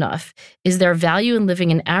ever enough? Is there value in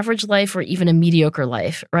living an average life or even a mediocre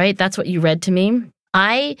life, right? That's what you read to me.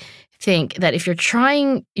 I think that if you're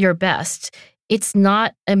trying your best, it's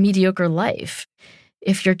not a mediocre life.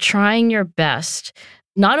 If you're trying your best,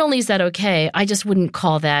 not only is that okay, I just wouldn't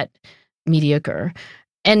call that mediocre.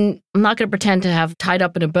 And I'm not going to pretend to have tied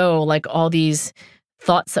up in a bow like all these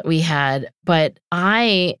thoughts that we had, but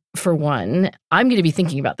I, for one, I'm going to be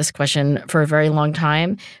thinking about this question for a very long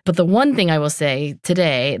time. But the one thing I will say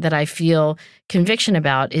today that I feel conviction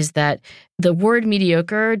about is that the word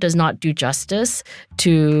mediocre does not do justice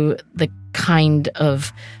to the kind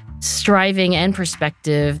of striving and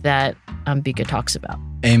perspective that Ambika talks about.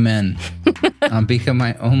 Amen. Ambika,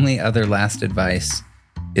 my only other last advice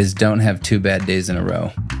is don't have 2 bad days in a row.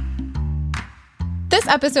 This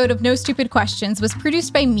episode of No Stupid Questions was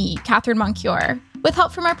produced by me, Catherine Moncure, with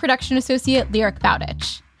help from our production associate, Lyric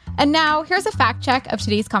Bowditch. And now, here's a fact check of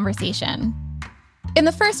today's conversation. In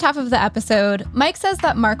the first half of the episode, Mike says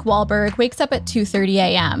that Mark Wahlberg wakes up at 2:30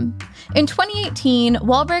 a.m. In 2018,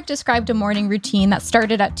 Wahlberg described a morning routine that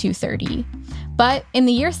started at 2:30. But in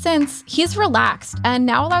the years since, he's relaxed and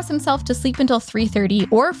now allows himself to sleep until 3:30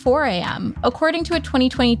 or 4 a.m., according to a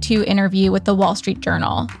 2022 interview with the Wall Street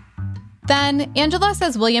Journal. Then, Angela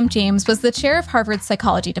says William James was the chair of Harvard's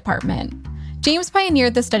psychology department. James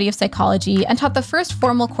pioneered the study of psychology and taught the first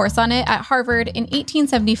formal course on it at Harvard in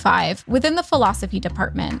 1875 within the philosophy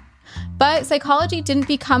department. But psychology didn't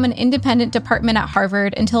become an independent department at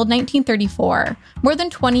Harvard until 1934, more than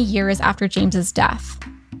 20 years after James's death.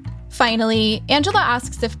 Finally, Angela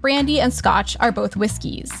asks if brandy and scotch are both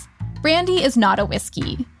whiskeys. Brandy is not a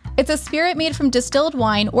whiskey. It's a spirit made from distilled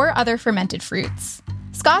wine or other fermented fruits.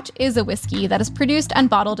 Scotch is a whiskey that is produced and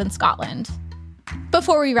bottled in Scotland.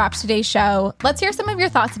 Before we wrap today's show, let's hear some of your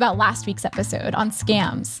thoughts about last week's episode on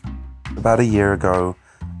scams. About a year ago,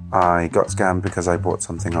 I got scammed because I bought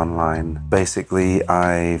something online. Basically,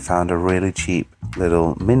 I found a really cheap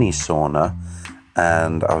little mini sauna,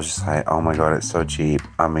 and I was just like, oh my God, it's so cheap.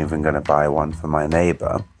 I'm even going to buy one for my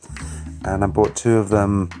neighbor. And I bought 2 of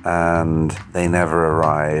them, and they never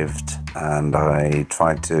arrived. And I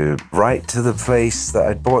tried to write to the place that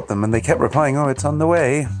I'd bought them, and they kept replying, oh, it's on the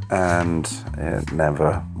way. And it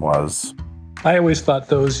never was. I always thought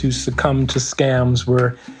those who succumbed to scams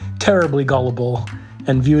were terribly gullible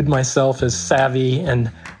and viewed myself as savvy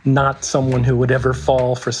and not someone who would ever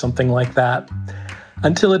fall for something like that,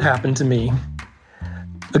 until it happened to me.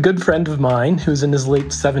 A good friend of mine, who's in his late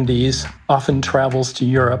 70s, often travels to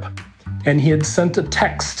Europe, and he had sent a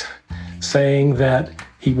text saying that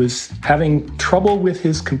he was having trouble with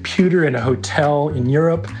his computer in a hotel in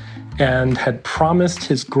Europe and had promised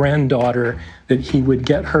his granddaughter that he would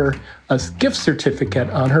get her a gift certificate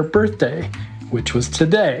on her birthday, which was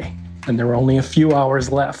today, and there were only a few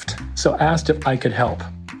hours left, so asked if I could help.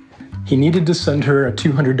 He needed to send her a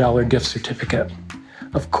 $200 gift certificate.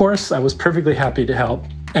 Of course, I was perfectly happy to help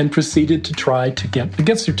and proceeded to try to get the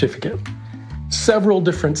gift certificate. Several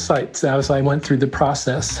different sites as I went through the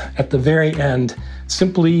process. At the very end,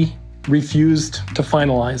 simply refused to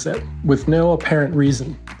finalize it with no apparent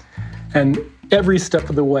reason. And every step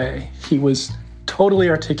of the way, he was totally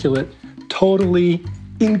articulate, totally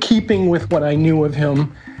in keeping with what I knew of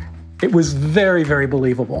him. It was very, very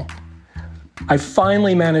believable. I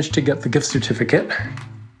finally managed to get the gift certificate,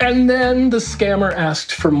 and then the scammer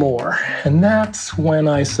asked for more. And that's when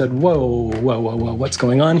I said, whoa, what's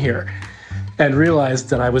going on here? And realized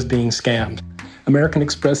that I was being scammed. American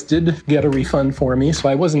Express did get a refund for me, so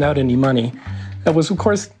I wasn't out any money. I was, of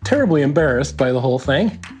course, terribly embarrassed by the whole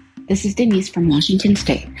thing. This is Denise from Washington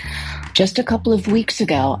State. Just a couple of weeks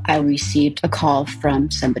ago, I received a call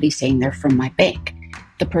from somebody saying they're from my bank.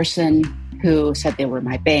 The person who said they were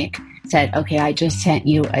my bank said, okay, I just sent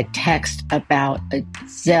you a text about a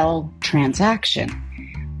Zelle transaction.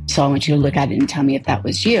 So I want you to look at it and tell me if that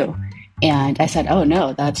was you. And I said, oh,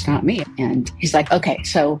 no, that's not me. And he's like, okay,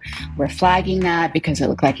 so we're flagging that because it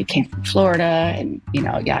looked like it came from Florida and,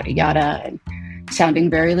 yada, yada, and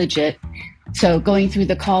sounding very legit. So going through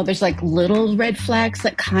the call, there's like little red flags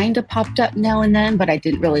that kind of popped up now and then, but I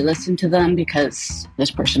didn't really listen to them because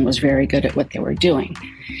this person was very good at what they were doing.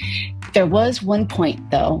 There was one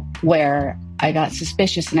point, though, where I got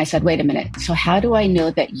suspicious and I said, wait a minute, so how do I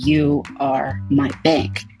know that you are my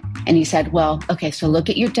bank? And he said, well, okay, so look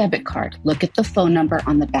at your debit card. Look at the phone number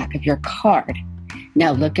on the back of your card.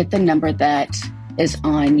 Now look at the number that is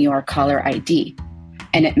on your caller ID.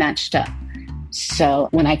 And it matched up. So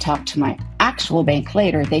when I talked to my actual bank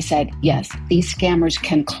later, they said, yes, these scammers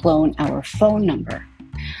can clone our phone number.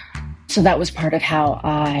 So that was part of how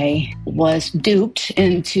I was duped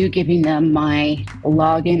into giving them my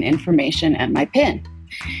login information and my PIN.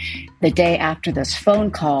 The day after this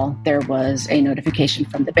phone call, there was a notification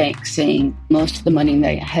from the bank saying most of the money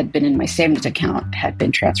that had been in my savings account had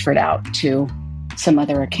been transferred out to some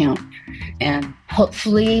other account. And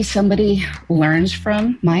hopefully somebody learns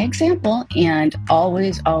from my example and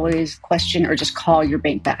always question or just call your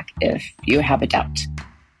bank back if you have a doubt.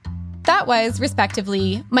 That was,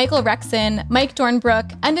 respectively, Michael Rexon, Mike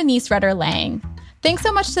Dornbrook, and Denise Rutter-Lang. Thanks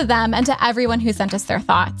so much to them and to everyone who sent us their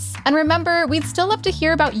thoughts. And remember, we'd still love to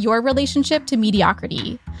hear about your relationship to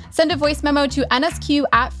mediocrity. Send a voice memo to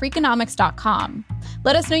nsq@freakonomics.com.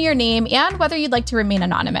 Let us know your name and whether you'd like to remain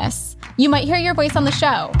anonymous. You might hear your voice on the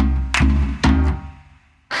show.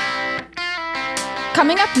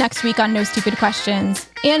 Coming up next week on No Stupid Questions,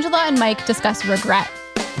 Angela and Mike discuss regret.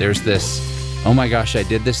 There's this, oh my gosh, I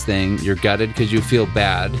did this thing. You're gutted because you feel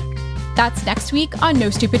bad. That's next week on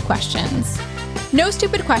No Stupid Questions. No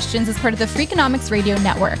Stupid Questions is part of the Freakonomics Radio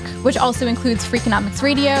Network, which also includes Freakonomics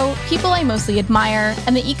Radio, People I Mostly Admire,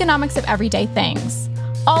 and the Economics of Everyday Things.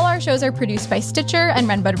 All our shows are produced by Stitcher and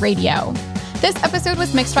Renbud Radio. This episode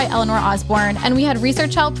was mixed by Eleanor Osborne, and we had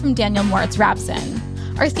research help from Daniel Moritz-Rabson.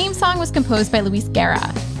 Our theme song was composed by Luis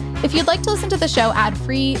Guerra. If you'd like to listen to the show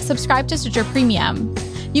ad-free, subscribe to Stitcher Premium.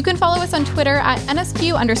 You can follow us on Twitter at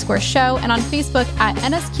 @NSQ_show and on Facebook at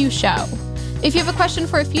NSQ Show. If you have a question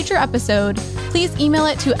for a future episode, please email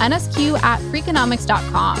it to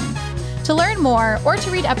nsq@freakonomics.com. To To learn more or to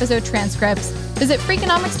read episode transcripts, visit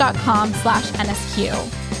freakonomics.com/NSQ.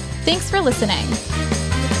 Thanks for listening.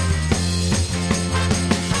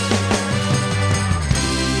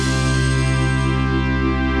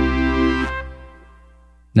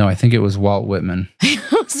 No, I think it was Walt Whitman. It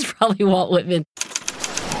was probably Walt Whitman.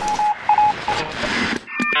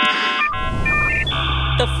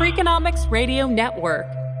 The Freakonomics Radio Network,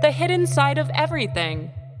 the hidden side of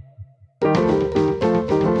everything.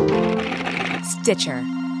 Stitcher.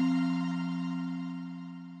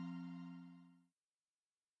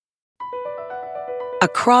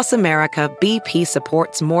 Across America, BP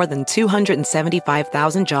supports more than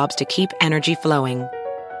 275,000 jobs to keep energy flowing.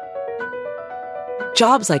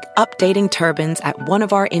 Jobs like updating turbines at one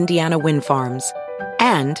of our Indiana wind farms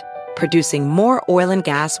and producing more oil and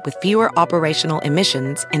gas with fewer operational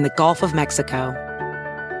emissions in the Gulf of Mexico.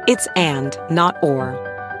 It's and, not or.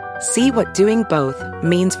 See what doing both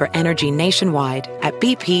means for energy nationwide at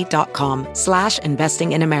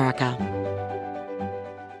bp.com/investing in America.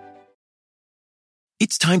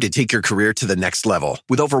 It's time to take your career to the next level.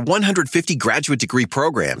 With over 150 graduate degree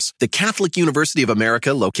programs, the Catholic University of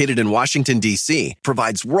America, located in Washington, D.C.,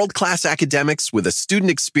 provides world-class academics with a student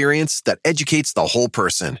experience that educates the whole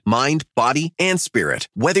person, mind, body, and spirit.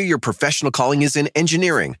 Whether your professional calling is in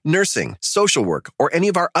engineering, nursing, social work, or any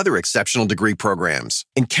of our other exceptional degree programs,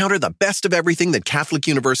 encounter the best of everything that Catholic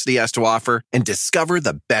University has to offer and discover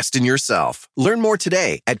the best in yourself. Learn more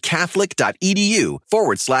today at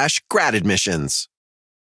catholic.edu/grad admissions.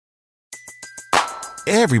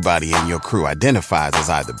 Everybody in your crew identifies as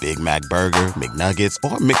either Big Mac Burger, McNuggets,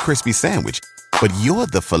 or McCrispy Sandwich. But you're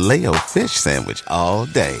the Filet-O-Fish Sandwich all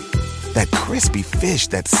day. That crispy fish,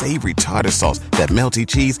 that savory tartar sauce, that melty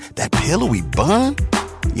cheese, that pillowy bun.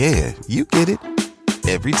 Yeah, you get it.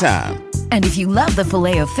 Every time. And if you love the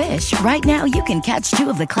Filet-O-Fish, right now you can catch two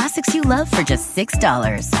of the classics you love for just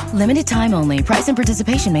 $6. Limited time only. Price and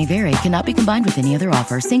participation may vary. Cannot be combined with any other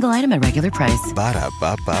offer. Single item at regular price.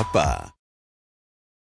 Ba-da-ba-ba-ba.